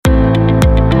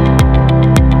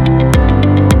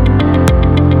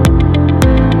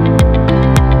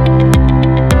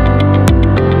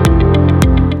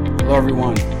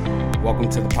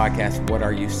podcast, What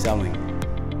Are You Selling?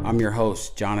 I'm your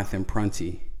host, Jonathan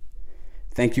Prunty.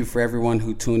 Thank you for everyone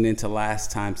who tuned into last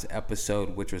time's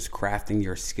episode, which was crafting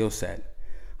your skill set.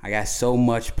 I got so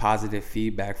much positive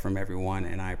feedback from everyone,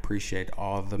 and I appreciate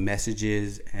all the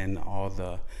messages and all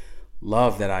the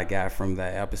love that I got from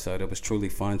that episode. It was truly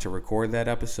fun to record that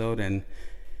episode, and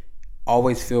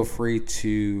always feel free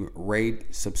to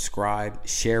rate, subscribe,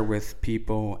 share with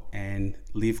people, and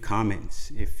leave comments.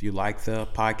 If you like the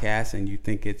podcast and you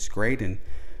think it's great and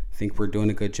think we're doing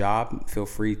a good job, feel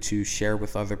free to share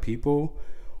with other people.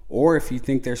 Or if you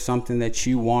think there's something that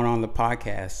you want on the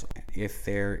podcast, if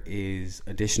there is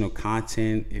additional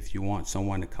content, if you want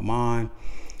someone to come on,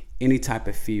 any type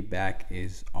of feedback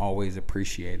is always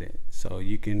appreciated. So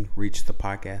you can reach the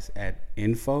podcast at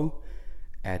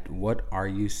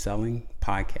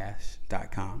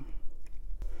info@whatareyousellingpodcast.com.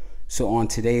 So on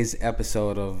today's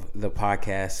episode of the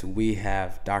podcast, we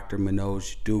have Dr.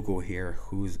 Manoj Duggal here,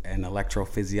 who's an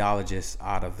electrophysiologist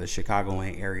out of the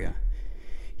Chicagoland area.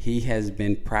 He has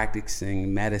been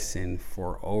practicing medicine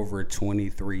for over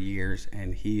 23 years,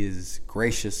 and he is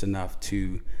gracious enough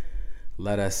to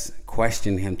let us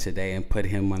question him today and put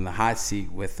him on the hot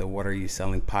seat with the What Are You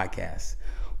Selling podcast.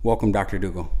 Welcome, Dr.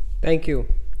 Duggal. Thank you,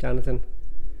 Jonathan.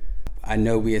 I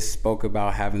know we had spoke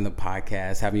about having you on the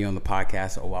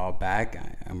podcast a while back.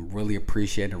 I'm really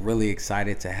appreciative, really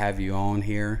excited to have you on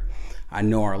here. I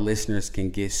know our listeners can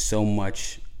get so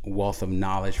much wealth of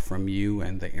knowledge from you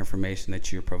and the information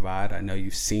that you provide. I know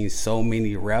you've seen so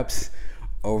many reps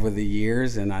over the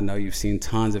years, and I know you've seen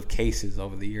tons of cases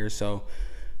over the years. So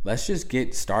let's just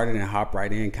get started and hop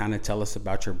right in. Kind of tell us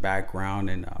about your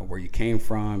background and where you came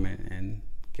from, and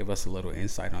give us a little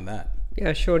insight on that.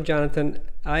 Yeah, sure, Jonathan.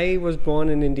 I was born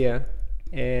in India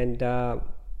and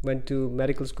went to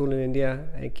medical school in India.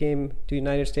 I came to the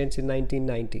United States in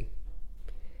 1990.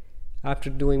 After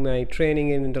doing my training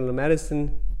in internal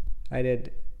medicine, I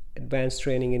did advanced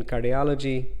training in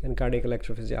cardiology and cardiac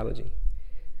electrophysiology.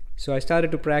 So I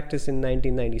started to practice in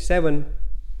 1997,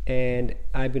 and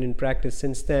I've been in practice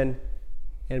since then.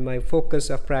 And my focus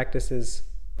of practice is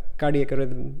cardiac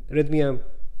arrhythmia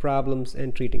problems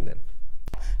and treating them.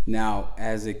 Now,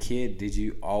 as a kid, did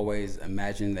you always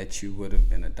imagine that you would have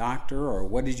been a doctor, or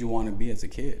what did you want to be as a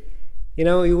kid? You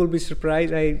know, you will be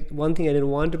surprised. One thing I didn't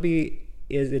want to be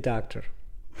is a doctor.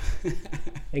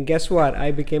 And guess what?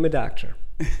 I became a doctor.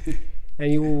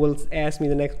 And you will ask me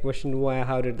the next question,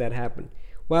 how did that happen?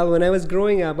 Well, when I was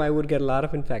growing up, I would get a lot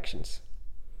of infections.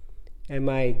 And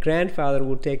my grandfather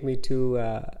would take me to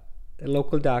a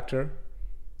local doctor.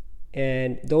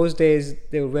 And those days,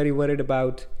 they were very worried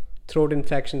about throat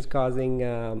infections causing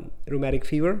rheumatic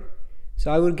fever. So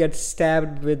I would get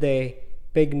stabbed with a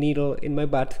big needle in my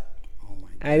butt. Oh my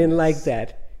I didn't like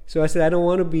that. So I said, I don't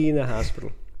want to be in the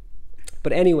hospital.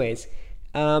 But anyways,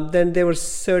 then there were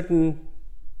certain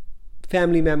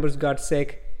family members got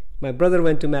sick. My brother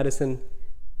went to medicine.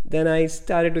 Then I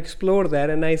started to explore that,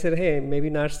 and I said, hey, maybe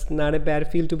not a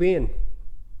bad field to be in.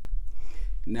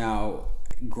 Now,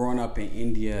 growing up in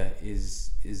India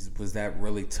was that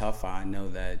really tough? I know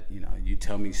that you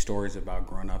tell me stories about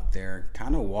growing up there.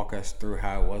 Kind of walk us through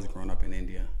how it was growing up in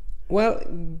India. Well,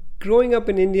 growing up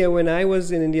in India, when I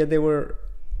was in India, there were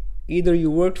either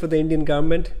you worked for the Indian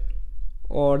government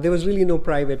or there was really no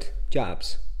private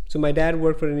jobs. So my dad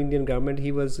worked for an Indian government.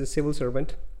 He was a civil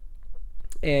servant,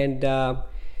 and a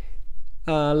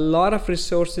lot of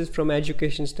resources from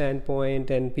education standpoint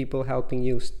and people helping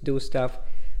you do stuff,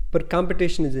 but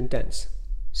competition is intense.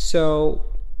 So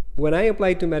when I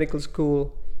applied to medical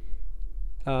school,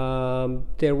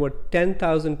 there were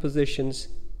 10,000 positions,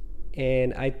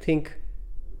 and I think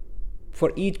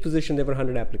for each position there were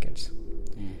 100 applicants.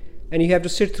 And you have to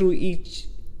sit through each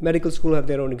medical school, have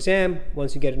their own exam.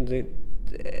 Once you get into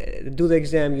do the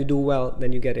exam, you do well,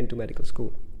 then you get into medical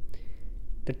school.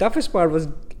 The toughest part was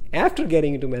after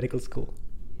getting into medical school,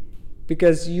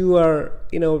 because you are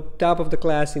top of the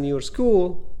class in your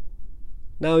school.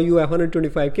 Now you have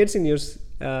 125 kids in your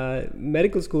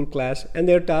medical school class, and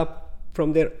they're top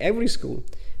from their every school.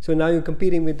 So now you're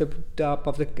competing with the top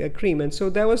of the cream. And so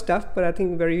that was tough, but I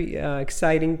think very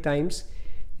exciting times,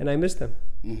 and I miss them.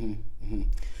 Mm-hmm, mm-hmm.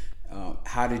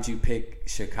 How did you pick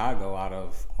Chicago out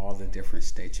of all the different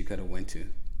states you could have went to?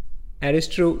 That is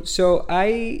true. So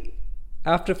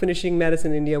after finishing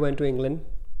medicine in India, went to England,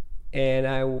 and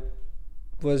I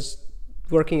was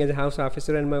working as a house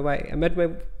officer, and I met my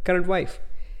current wife.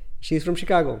 She's from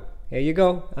Chicago. Here you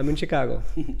go. I'm in Chicago.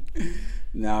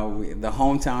 Now, the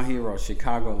hometown hero,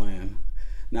 Chicagoland.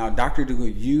 Now, Dr.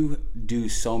 Duggal, you do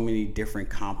so many different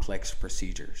complex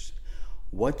procedures.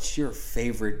 What's your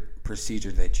favorite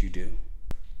procedure that you do?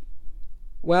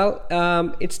 Well,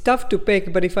 it's tough to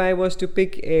pick, but if I was to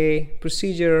pick a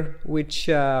procedure which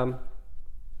would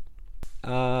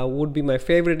be my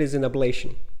favorite, is an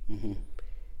ablation. Mm-hmm.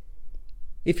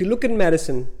 If you look at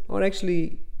medicine, or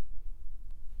actually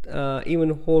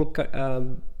even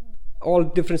all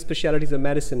different specialties of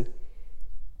medicine,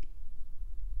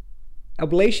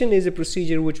 ablation is a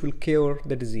procedure which will cure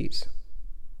the disease.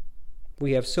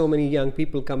 We have so many young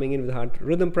people coming in with heart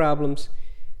rhythm problems.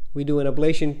 We do an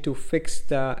ablation to fix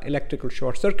the electrical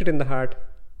short circuit in the heart,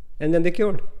 and then they're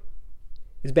cured.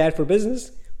 It's bad for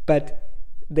business, but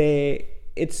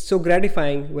it's so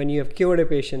gratifying when you have cured a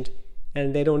patient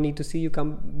and they don't need to see you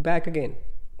come back again.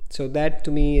 So that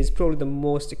to me is probably the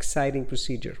most exciting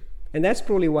procedure. And that's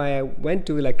probably why I went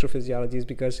to electrophysiology, is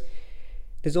because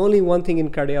there's only one thing in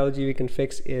cardiology we can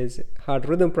fix, is heart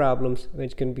rhythm problems,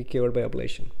 which can be cured by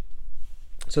ablation.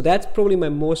 So that's probably my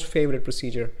most favorite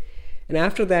procedure. And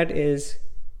after that is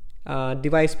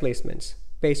device placements,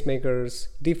 pacemakers,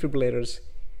 defibrillators.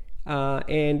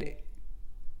 And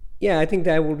yeah, I think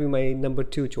that will be my number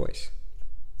 2 choice.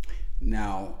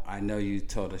 Now, I know you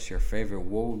told us your favorite.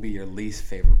 What would be your least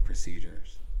favorite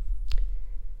procedures?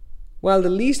 Well, the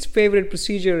least favorite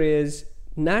procedure is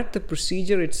not the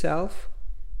procedure itself,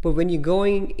 but when you're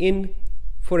going in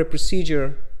for a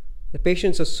procedure, the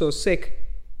patients are so sick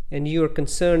and you are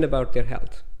concerned about their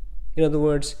health. In other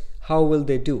words, how will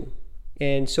they do?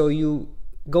 And so you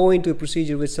go into a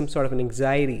procedure with some sort of an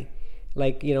anxiety,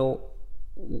 like,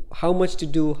 how much to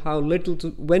do, how little to,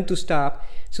 when to stop.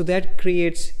 So that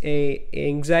creates a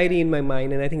anxiety in my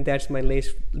mind, and I think that's my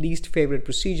least favorite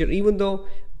procedure, even though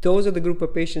those are the group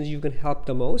of patients you can help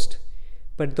the most.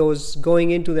 But those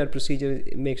going into that procedure,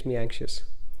 it makes me anxious.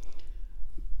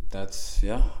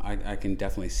 I can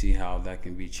definitely see how that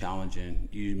can be challenging.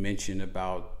 You mentioned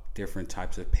about different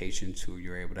types of patients who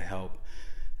you're able to help.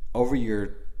 Over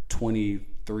your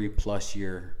 23 plus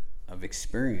year of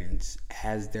experience,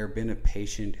 has there been a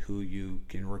patient who you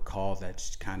can recall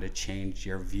that's kind of changed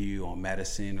your view on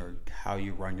medicine or how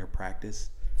you run your practice?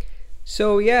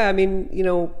 So yeah, I mean,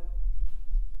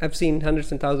 I've seen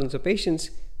hundreds and thousands of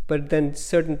patients, but then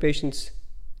certain patients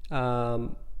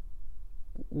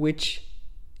which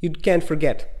you can't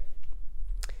forget.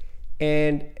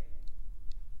 And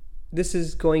this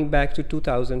is going back to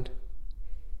 2000.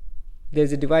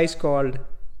 There's a device called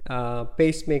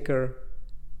pacemaker,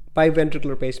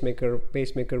 biventricular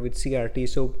pacemaker with CRT.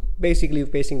 So basically you're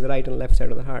pacing the right and left side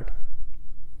of the heart.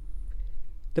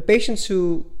 The patients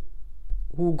who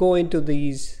go into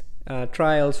these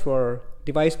trials for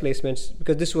device placements,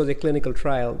 because this was a clinical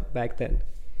trial back then,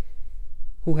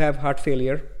 who have heart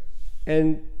failure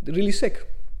and really sick.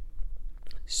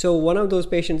 So one of those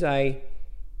patients, I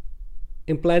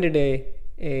implanted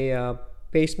a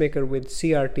pacemaker with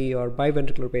CRT, or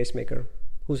biventricular pacemaker,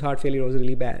 whose heart failure was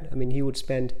really bad. I mean, he would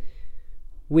spend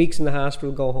weeks in the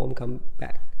hospital, go home, come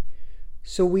back.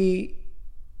 So we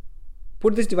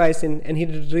put this device in, and he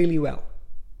did really well.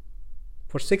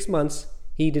 For 6 months,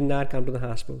 he did not come to the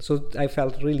hospital. So I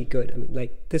felt really good. I mean,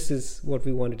 like, this is what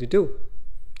we wanted to do.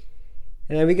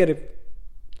 And then we get a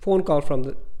phone call from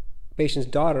the patient's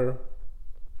daughter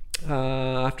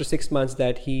after 6 months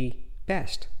that he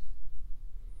passed.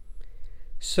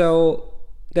 So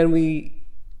then the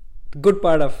good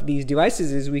part of these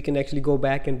devices is we can actually go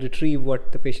back and retrieve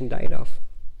what the patient died of.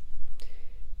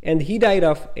 And he died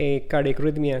of a cardiac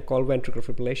arrhythmia called ventricular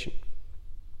fibrillation.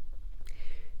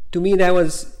 To me, that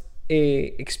was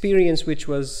a experience which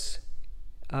was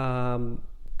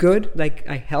good. Like,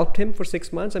 I helped him for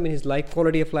 6 months. I mean, his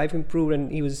quality of life improved,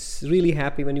 and he was really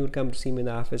happy when he would come to see me in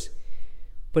the office.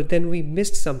 But then we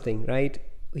missed something, right?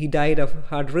 He died of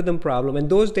heart rhythm problem. And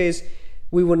those days,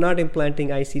 we were not implanting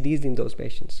ICDs in those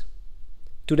patients.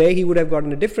 Today, he would have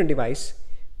gotten a different device,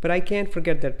 but I can't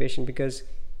forget that patient, because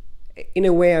in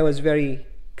a way I was very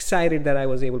excited that I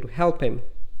was able to help him.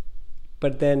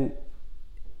 But then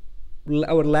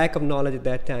our lack of knowledge at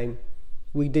that time,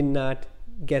 we did not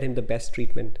get him the best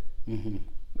treatment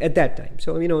at that time.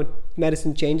 So,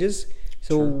 medicine changes.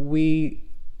 So sure. We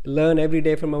learn every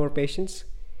day from our patients.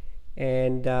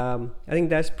 And I think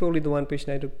that's probably the one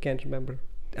patient I can't remember.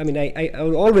 I mean, I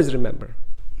will always remember.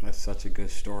 That's such a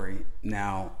good story.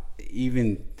 Now,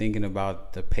 even thinking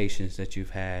about the patients that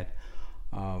you've had,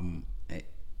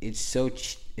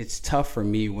 it's tough for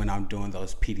me when I'm doing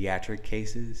those pediatric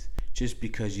cases, just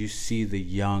because you see the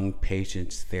young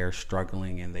patients, they're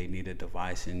struggling and they need a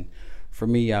device. And for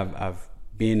me, I've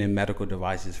been in medical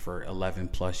devices for 11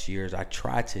 plus years. I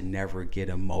try to never get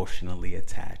emotionally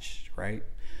attached, right?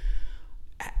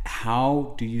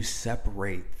 how do you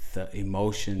separate the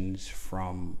emotions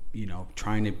from,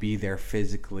 trying to be there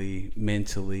physically,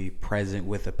 mentally present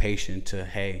with a patient to,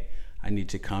 hey, I need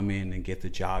to come in and get the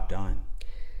job done?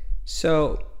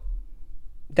 So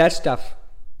that's tough.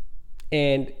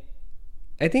 And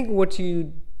I think what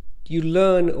you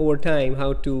learn over time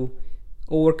how to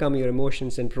overcome your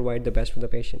emotions and provide the best for the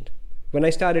patient. When I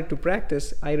started to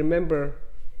practice, I remember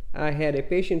I had a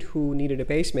patient who needed a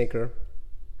pacemaker.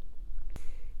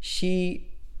 She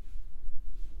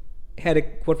had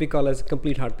what we call as a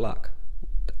complete heart block.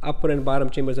 The upper and bottom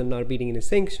chambers are not beating in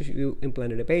sync, so you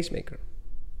implanted a pacemaker.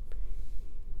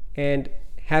 And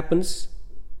happens,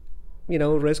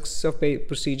 risks of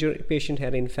procedure, a patient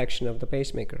had an infection of the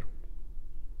pacemaker.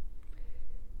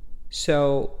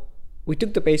 So we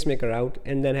took the pacemaker out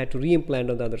and then had to reimplant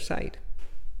on the other side.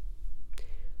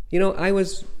 I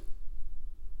was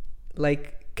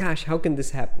like, gosh, how can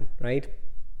this happen, right?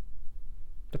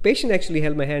 The patient actually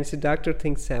held my hand and said, "Doctor,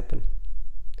 things happen."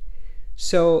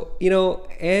 So,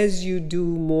 as you do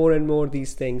more and more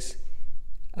these things,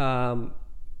 you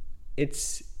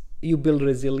build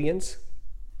resilience.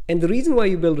 And the reason why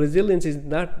you build resilience is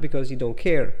not because you don't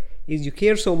care, is you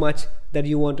care so much that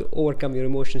you want to overcome your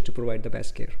emotions to provide the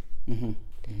best care. Mm-hmm.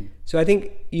 Mm-hmm. So I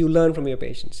think you learn from your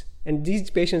patients. And these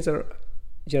patients are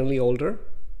generally older,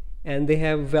 and they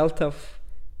have wealth of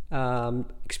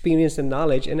experience and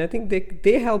knowledge, and I think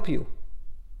they help you.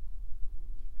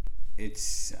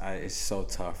 It's so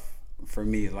tough for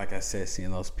me, like I said,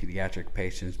 seeing those pediatric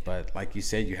patients, but like you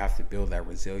said, you have to build that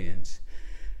resilience.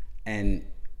 And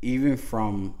even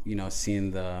from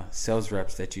seeing the sales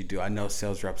reps that you do, I know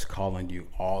sales reps call on you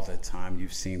all the time.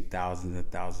 You've seen thousands and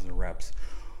thousands of reps.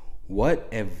 What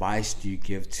advice do you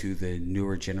give to the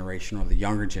newer generation or the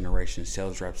younger generation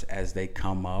sales reps as they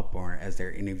come up or as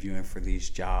they're interviewing for these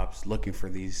jobs, looking for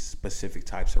these specific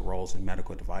types of roles in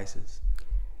medical devices?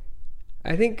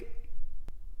 I think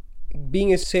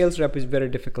being a sales rep is a very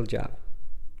difficult job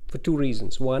for two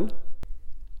reasons. One,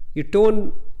 you're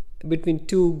torn between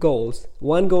two goals.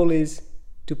 One goal is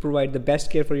to provide the best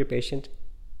care for your patient,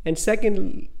 and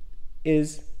second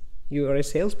is you are a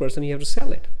salesperson, you have to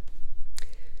sell it.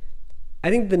 I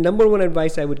think the number one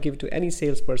advice I would give to any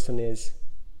salesperson is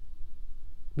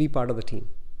be part of the team.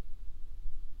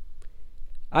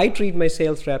 I treat my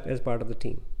sales rep as part of the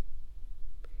team.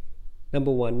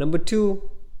 Number one. Number two,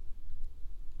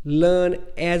 learn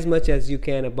as much as you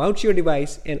can about your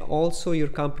device and also your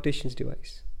competition's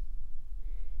device.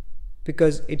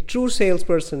 Because a true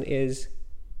salesperson is,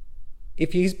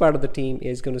 if he's part of the team,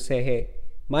 is going to say, hey,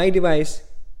 my device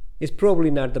is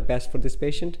probably not the best for this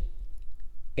patient,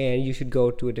 and you should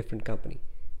go to a different company.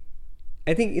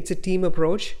 I think it's a team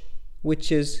approach,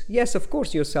 which is, yes, of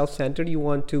course, you're self-centered, you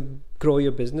want to grow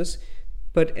your business,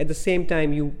 but at the same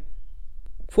time, you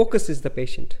focus is the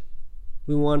patient.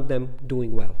 We want them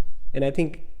doing well. And I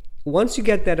think once you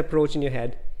get that approach in your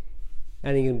head,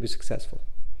 I think you'll be successful.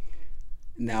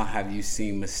 Now, have you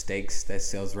seen mistakes that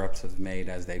sales reps have made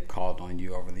as they've called on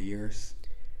you over the years?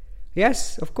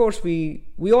 Yes, of course, we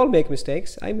all make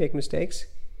mistakes. I make mistakes.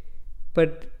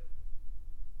 But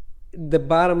the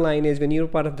bottom line is when you're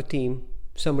part of the team,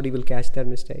 somebody will catch that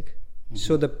mistake. Mm-hmm.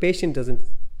 So the patient doesn't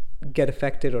get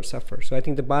affected or suffer. So I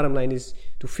think the bottom line is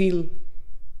to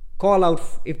call out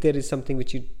if there is something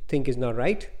which you think is not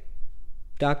right.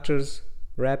 Doctors,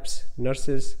 reps,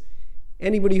 nurses,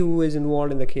 anybody who is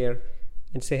involved in the care,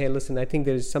 and say, hey, listen, I think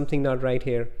there is something not right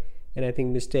here, and I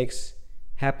think mistakes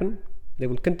happen. They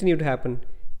will continue to happen,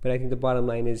 but I think the bottom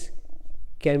line is,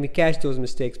 can we catch those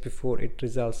mistakes before it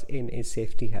results in a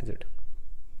safety hazard?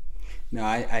 Now,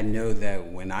 I know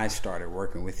that when I started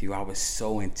working with you, I was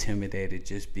so intimidated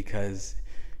just because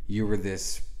you were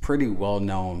this pretty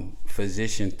well-known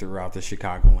physician throughout the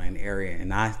Chicagoland area.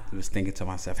 And I was thinking to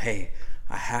myself, hey,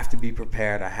 I have to be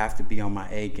prepared. I have to be on my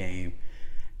A game.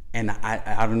 And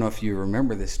I don't know if you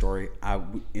remember this story.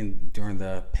 During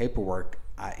the paperwork,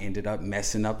 I ended up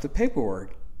messing up the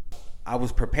paperwork. I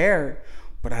was prepared,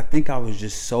 but I think I was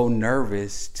just so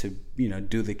nervous to,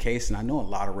 do the case. And I know a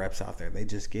lot of reps out there, they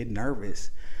just get nervous.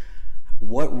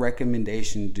 What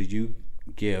recommendation do you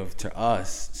give to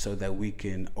us so that we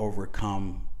can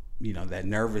overcome, that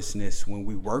nervousness when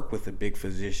we work with a big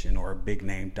physician or a big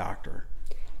name doctor?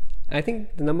 I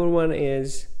think the number one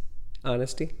is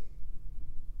honesty.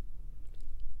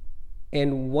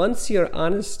 And once you're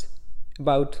honest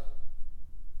about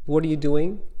what are you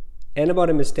doing and about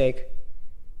a mistake,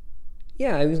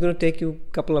 it was going to take you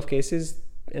a couple of cases,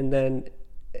 and then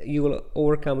you will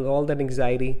overcome all that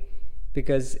anxiety,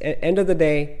 because at the end of the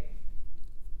day,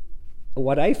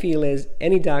 what I feel is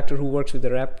any doctor who works with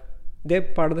a rep, they're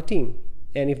part of the team.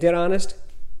 And if they're honest,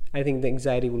 I think the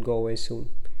anxiety will go away soon.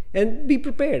 And be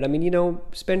prepared. I mean,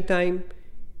 spend time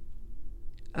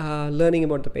learning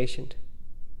about the patient.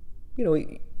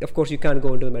 Of course, you can't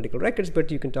go into the medical records,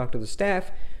 but you can talk to the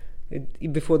staff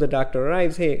before the doctor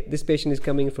arrives. Hey, this patient is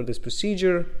coming for this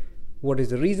procedure. What is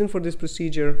the reason for this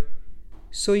procedure?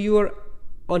 So you are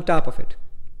on top of it.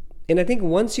 And I think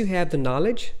once you have the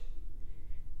knowledge,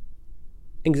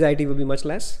 anxiety will be much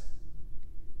less.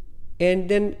 And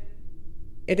then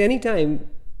at any time,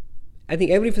 I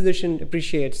think every physician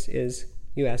appreciates is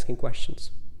you asking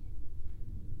questions.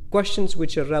 Questions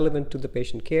which are relevant to the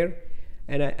patient care.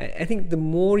 And I think the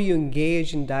more you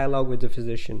engage in dialogue with the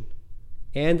physician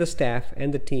and the staff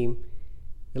and the team,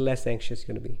 the less anxious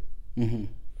you're going to be.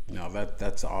 Mm-hmm. No,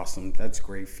 that's awesome. That's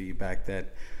great feedback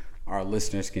that our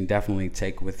listeners can definitely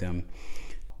take with them.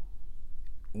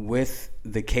 With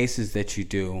the cases that you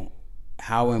do,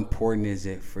 how important is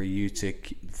it for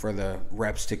the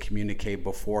reps to communicate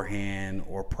beforehand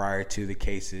or prior to the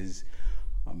cases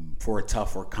for a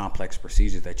tough or complex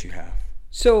procedure that you have?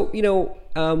 So,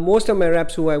 most of my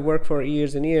reps who I worked for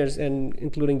years and years, and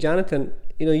including Jonathan,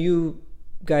 you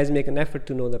guys make an effort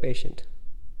to know the patient.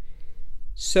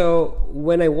 So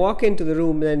when I walk into the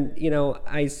room, then,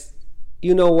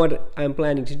 what I'm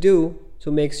planning to do,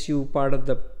 so it makes you part of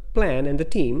the plan and the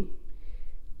team,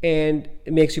 and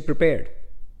it makes you prepared.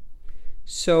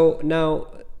 So now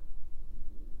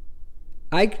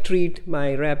I treat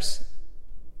my reps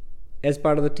as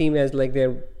part of the team as like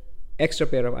their extra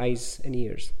pair of eyes and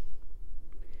ears.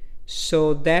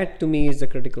 So that to me is the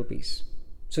critical piece.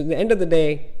 So at the end of the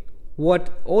day,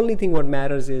 only thing what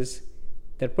matters is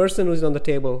that person who's on the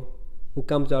table who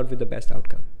comes out with the best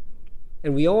outcome.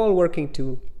 And we all working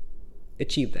to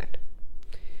achieve that.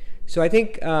 So I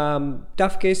think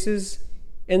tough cases,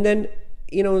 and then,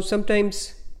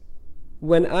 sometimes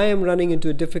when I am running into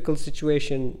a difficult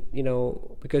situation,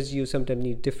 because you sometimes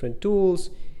need different tools,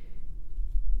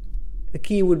 the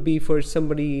key would be for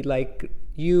somebody like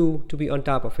you to be on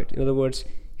top of it. In other words,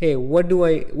 hey, what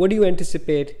do you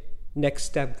anticipate next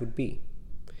step would be?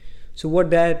 So what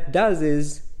that does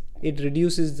is it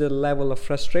reduces the level of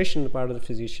frustration on the part of the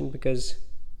physician, because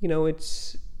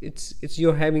it's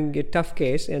you're having a tough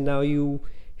case and now you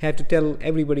have to tell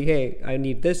everybody, hey, I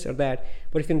need this or that.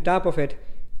 But if you're on top of it,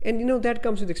 and that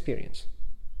comes with experience.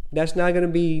 That's not going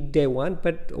to be day one,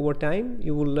 but over time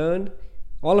you will learn,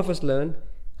 all of us learn,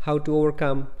 how to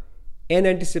overcome and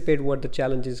anticipate what the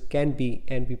challenges can be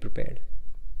and be prepared.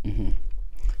 Mm-hmm.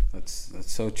 That's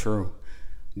so true.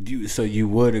 So you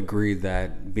would agree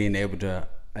that being able to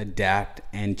adapt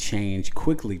and change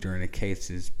quickly during a case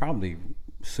is probably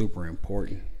super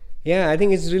important. Yeah, I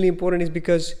think it's really important, is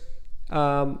because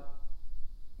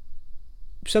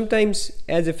sometimes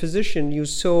as a physician, you're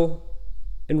so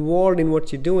involved in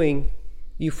what you're doing,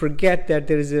 you forget that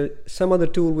there is some other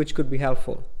tool which could be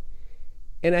helpful.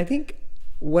 And I think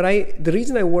the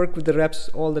reason I work with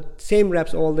the same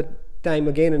reps all the time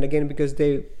again and again, because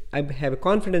I have a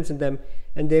confidence in them,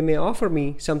 and they may offer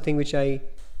me something which I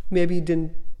maybe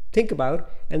didn't think about,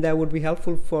 and that would be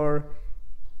helpful for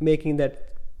making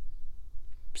that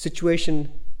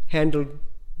situation handled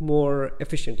more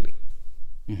efficiently.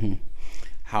 Mm-hmm.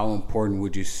 How important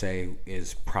would you say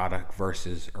is product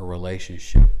versus a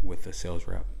relationship with the sales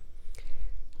rep?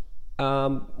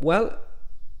 Well,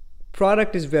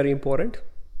 product is very important.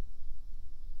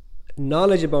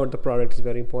 Knowledge about the product is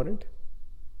very important.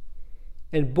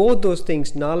 And both those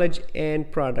things, knowledge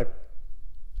and product,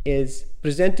 is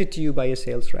presented to you by a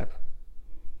sales rep.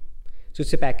 So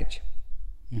it's a package.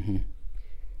 Mm-hmm.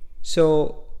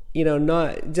 So,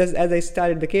 not just as I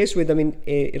started the case with,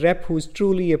 a rep who's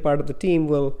truly a part of the team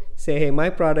will say, hey, my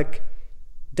product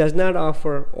does not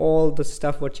offer all the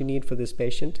stuff what you need for this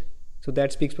patient. So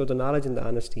that speaks for the knowledge and the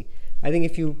honesty. I think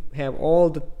if you have all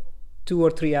the 2 or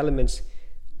 3 elements,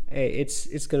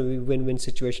 it's going to be a win-win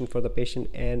situation for the patient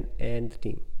and the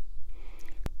team.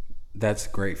 That's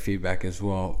great feedback as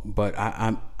well. But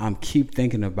I'm keep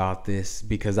thinking about this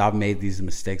because I've made these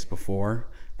mistakes before,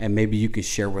 and maybe you can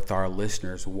share with our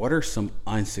listeners, what are some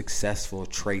unsuccessful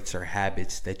traits or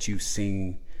habits that you've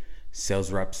seen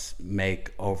sales reps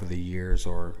make over the years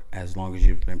or as long as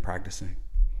you've been practicing?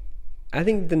 I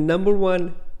think the number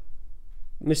one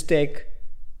mistake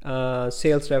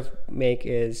sales reps make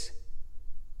is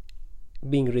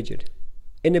being rigid,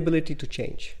 inability to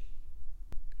change.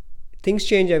 Things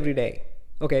change every day.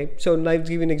 Okay, so let's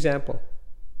give you an example.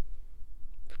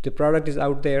 The product is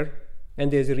out there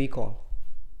and there's a recall.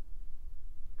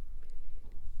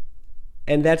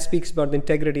 And that speaks about the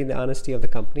integrity and the honesty of the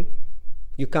company.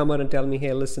 You come out and tell me,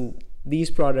 hey, listen,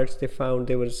 these products, they found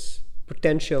there was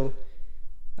potential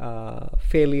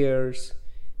failures,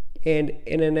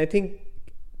 And I think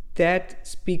that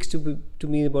speaks to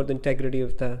me about the integrity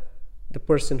of the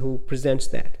person who presents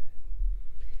that,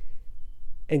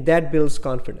 and that builds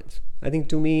confidence. I think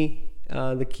to me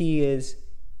the key is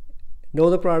know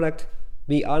the product,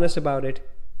 be honest about it,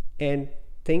 and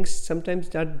things sometimes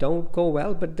that don't go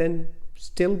well, but then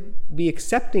still be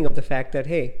accepting of the fact that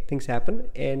hey, things happen,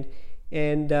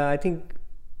 and I think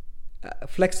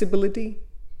flexibility,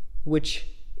 which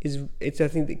is I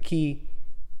think the key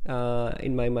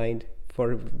in my mind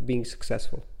for being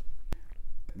successful.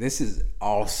 This is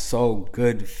all so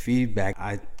good feedback.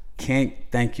 I can't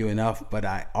thank you enough, but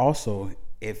I also,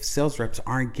 if sales reps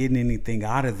aren't getting anything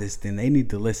out of this, then they need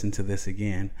to listen to this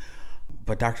again.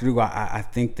 But Dr. Dugal, I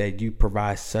think that you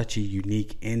provide such a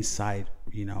unique insight,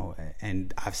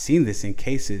 and I've seen this in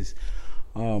cases.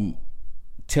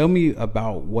 Tell me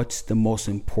about what's the most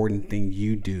important thing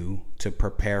you do to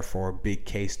prepare for a big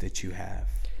case that you have.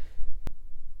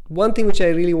 One thing which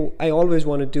I always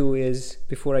want to do is,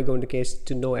 before I go into case,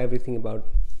 to know everything about,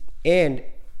 and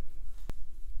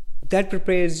that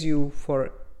prepares you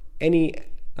for any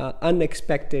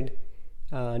unexpected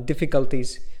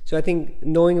difficulties. So I think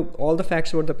knowing all the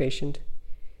facts about the patient,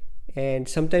 and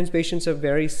sometimes patients are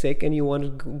very sick and you want to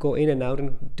go in and out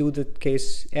and do the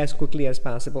case as quickly as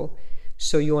possible.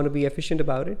 So you want to be efficient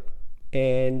about it,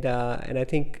 and I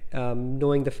think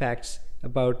knowing the facts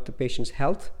about the patient's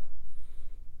health,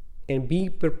 and be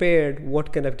prepared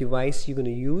what kind of device you're going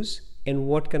to use and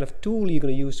what kind of tool you're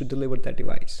going to use to deliver that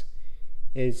device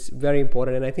is very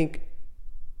important. And I think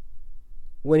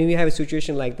when you have a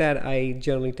situation like that, I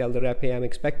generally tell the rep, hey, I'm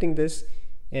expecting this,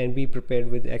 and be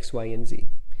prepared with X, Y, and Z.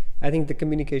 I think the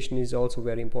communication is also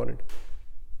very important.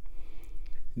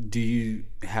 Do you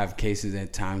have cases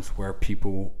at times where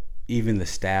people, even the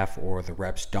staff or the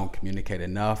reps, don't communicate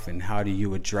enough, and how do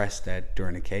you address that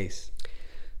during a case?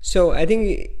 So I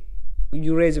think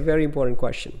you raise a very important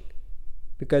question,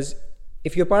 because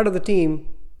if you're part of the team,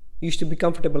 you should be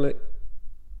comfortable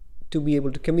to be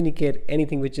able to communicate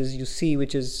anything which is you see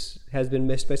which has been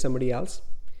missed by somebody else.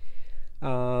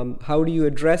 How do you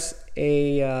address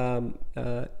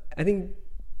I think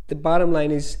the bottom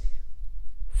line is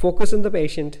focus on the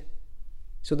patient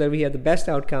so that we have the best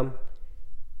outcome,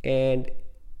 and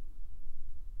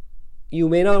you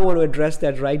may not want to address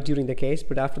that right during the case,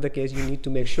 but after the case you need to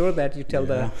make sure that you tell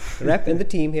the rep and the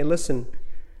team, hey, listen,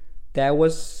 that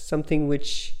was something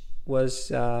which was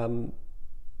should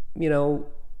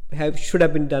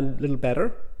have been done a little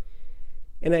better.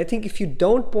 And I think if you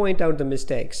don't point out the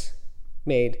mistakes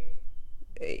made,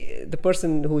 the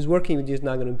person who's working with you is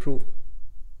not going to improve.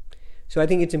 So I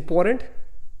think it's important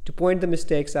to point the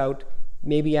mistakes out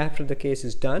maybe after the case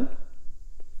is done,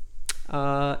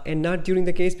 and not during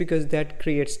the case, because that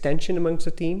creates tension amongst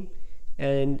the team,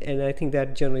 and I think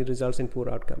that generally results in poor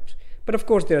outcomes. But of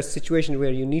course there are situations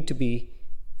where you need to be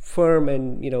firm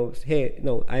and hey,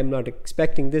 no, I'm not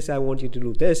expecting this, I want you to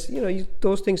do this.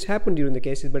 Those things happen during the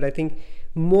cases, but I think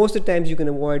most of the times you can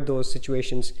avoid those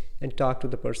situations and talk to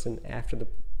the person after the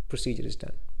procedure is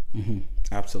done. Mm-hmm.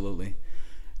 Absolutely.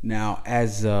 Now,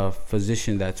 as a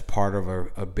physician that's part of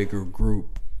a bigger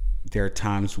group, there are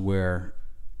times where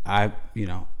as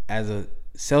a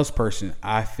salesperson,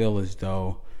 I feel as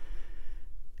though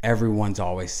everyone's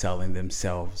always selling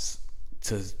themselves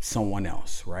to someone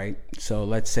else, right? So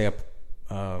let's say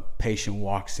a patient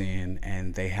walks in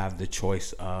and they have the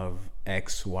choice of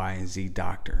X, Y, and Z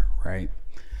doctor, right?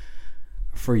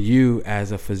 For you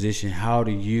as a physician, how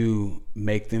do you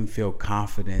make them feel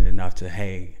confident enough to,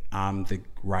 hey, I'm the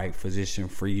right physician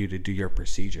for you to do your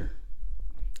procedure?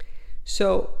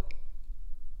 So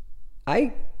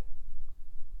I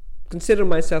consider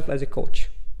myself as a coach.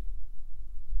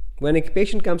 When a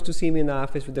patient comes to see me in the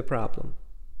office with a problem,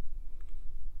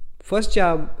 first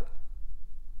job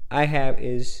I have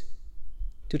is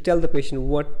to tell the patient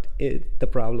what the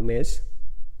problem is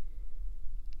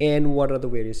and what are the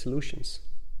various solutions.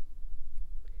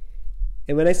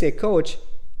 And when I say coach,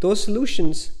 those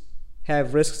solutions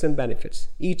have risks and benefits,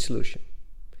 each solution.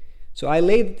 So I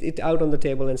lay it out on the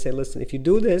table and say, listen, if you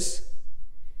do this,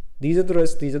 these are the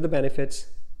risks, these are the benefits,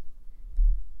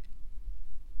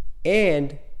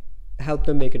 and help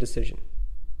them make a decision.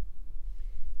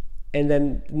 And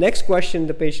then next question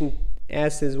the patient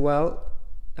asks is,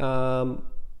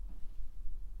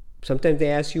 sometimes they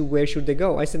ask you, where should they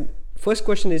go? I said, first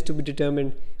question is to be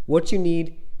determined what you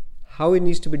need, how it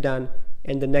needs to be done,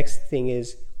 and the next thing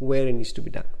is where it needs to be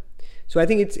done. So I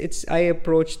think I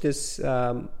approach this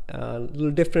a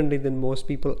little differently than most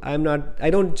people. I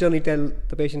don't generally tell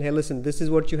the patient, hey, listen, this is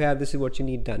what you have, this is what you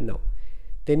need done. No.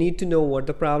 They need to know what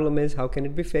the problem is, how can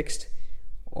it be fixed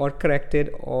or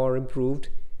corrected or improved,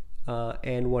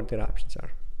 and what their options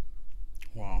are.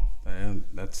 Wow,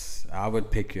 I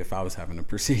would pick you if I was having a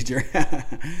procedure.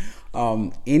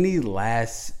 Any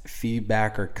last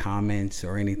feedback or comments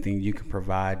or anything you can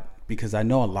provide? Because I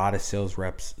know a lot of sales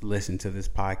reps listen to this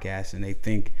podcast and they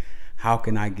think, how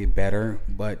can I get better?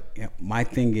 But my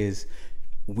thing is,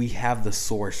 we have the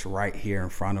source right here in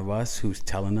front of us who's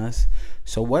telling us.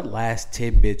 So what last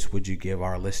tidbits would you give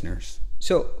our listeners?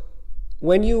 So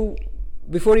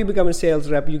before you become a sales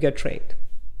rep, you get trained.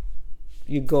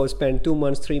 You go spend 2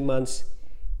 months, 3 months,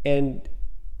 and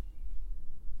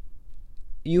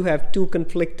you have two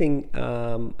conflicting,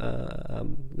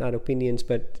 not opinions,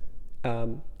 but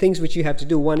things which you have to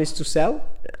do. One is to sell,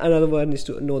 another one is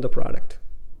to know the product.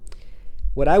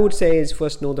 What I would say is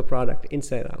first know the product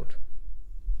inside out.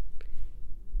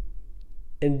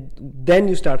 And then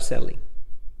you start selling.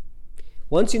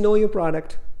 Once you know your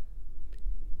product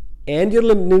and your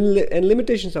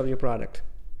limitations of your product,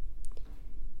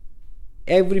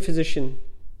 every physician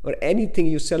or anything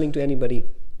you're selling to anybody,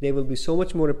 they will be so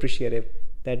much more appreciative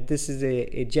that this is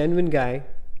a genuine guy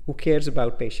who cares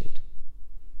about patient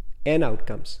and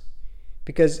outcomes.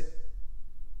 Because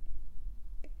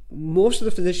most of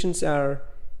the physicians have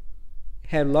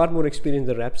a lot more experience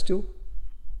than reps do.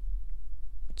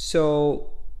 So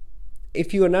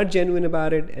if you are not genuine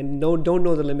about it and don't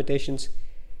know the limitations,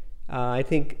 I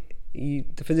think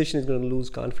the physician is going to lose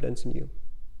confidence in you.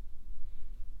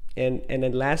 And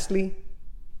then lastly,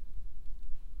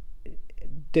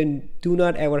 then do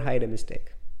not ever hide a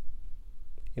mistake.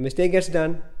 A mistake gets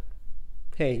done,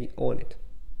 hey, own it.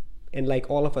 And like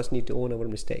all of us need to own our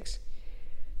mistakes.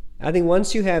 I think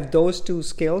once you have those two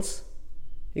skills,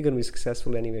 you're going to be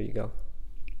successful anywhere you go.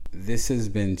 This has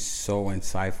been so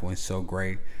insightful and so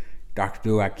great. Dr.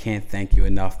 Duga, I can't thank you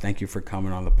enough. Thank you for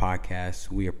coming on the podcast.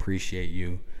 We appreciate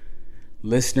you.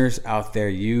 Listeners out there,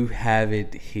 you have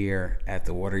it here at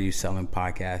the What Are You Selling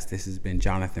podcast. This has been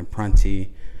Jonathan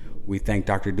Prunty. We thank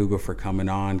Dr. Duga for coming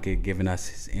on, giving us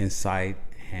his insight,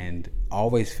 and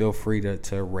always feel free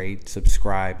to rate,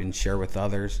 subscribe, and share with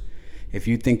others. If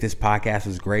you think this podcast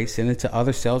was great, send it to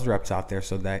other sales reps out there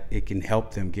so that it can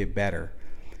help them get better.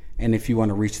 And if you want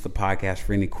to reach the podcast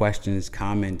for any questions,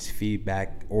 comments,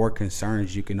 feedback, or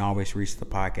concerns, you can always reach the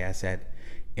podcast at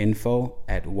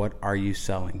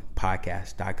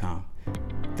info@whatareyousellingpodcast.com.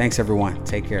 Thanks, everyone.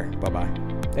 Take care.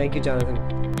 Bye-bye. Thank you,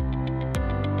 Jonathan.